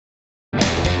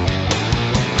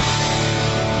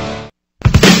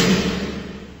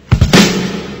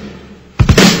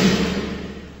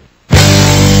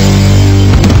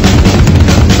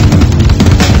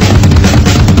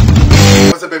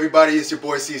everybody, it's your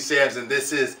boy C. Sams, and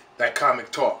this is That Comic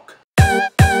Talk.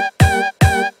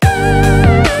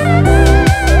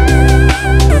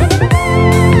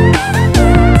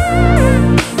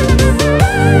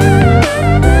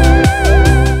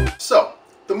 So,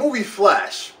 the movie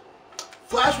Flash.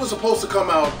 Flash was supposed to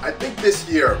come out, I think this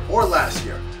year or last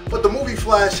year, but the movie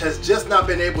Flash has just not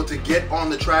been able to get on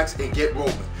the tracks and get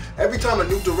rolling. Every time a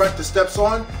new director steps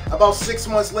on, about 6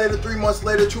 months later, 3 months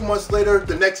later, 2 months later,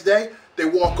 the next day, they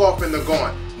walk off and they're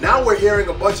gone. Now we're hearing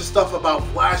a bunch of stuff about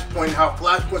Flashpoint, how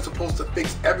Flashpoint's supposed to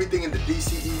fix everything in the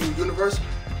DCEU universe.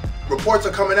 Reports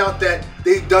are coming out that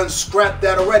they've done scrapped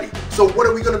that already. So what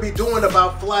are we going to be doing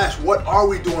about Flash? What are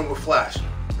we doing with Flash?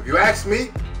 If you ask me,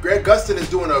 Grant Gustin is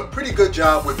doing a pretty good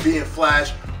job with being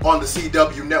Flash on the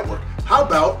CW network. How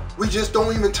about we just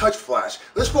don't even touch Flash?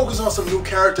 Let's focus on some new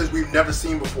characters we've never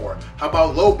seen before. How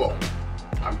about Lobo?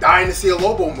 I'm dying to see a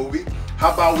Lobo movie.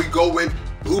 How about we go with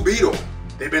Blue Beetle?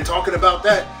 They've been talking about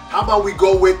that. How about we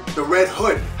go with the Red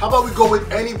Hood? How about we go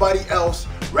with anybody else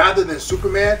rather than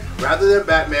Superman, rather than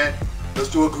Batman? Let's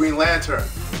do a Green Lantern.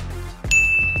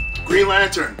 Green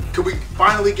Lantern. Could we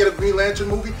finally get a Green Lantern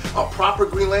movie? A proper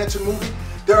Green Lantern movie?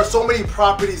 There are so many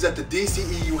properties that the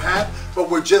DCEU have, but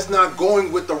we're just not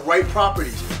going with the right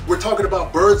properties. We're talking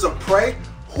about Birds of Prey.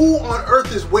 Who on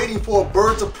earth is waiting for a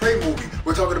Birds of Prey movie?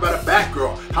 We're talking about a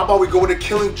Batgirl. How about we go with a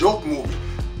Killing Joke movie?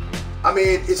 I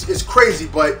mean, it's crazy,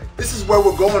 but this is where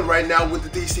we're going right now with the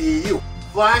DCEU.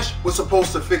 Flash was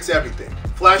supposed to fix everything.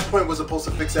 Flashpoint was supposed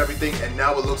to fix everything, and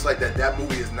now it looks like that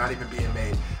movie is not even being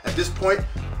made. At this point,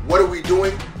 what are we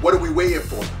doing? What are we waiting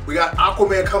for? We got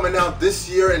Aquaman coming out this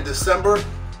year in December.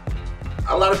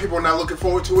 A lot of people are not looking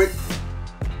forward to it.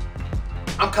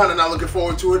 I'm kind of not looking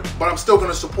forward to it, but I'm still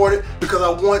going to support it because I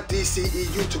want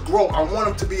DCEU to grow. I want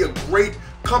them to be a great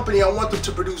company. I want them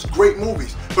to produce great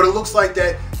movies. But it looks like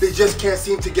that they just can't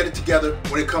seem to get it together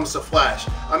when it comes to Flash.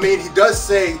 I mean, he does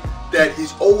say that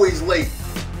he's always late.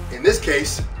 In this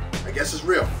case, I guess it's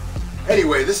real.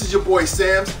 Anyway, this is your boy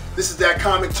Sams. This is That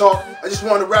Comic Talk. I just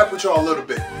wanted to rap with y'all a little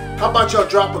bit. How about y'all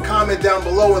drop a comment down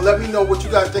below and let me know what you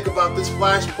guys think about this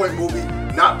Flashpoint movie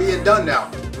not being done now.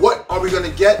 What are we going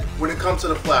to get when it comes to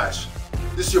the Flash?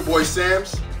 This is your boy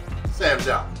Sams. Sams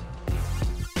out.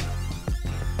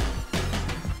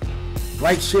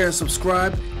 Like, share, and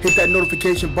subscribe. Hit that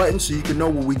notification button so you can know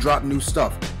when we drop new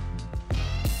stuff.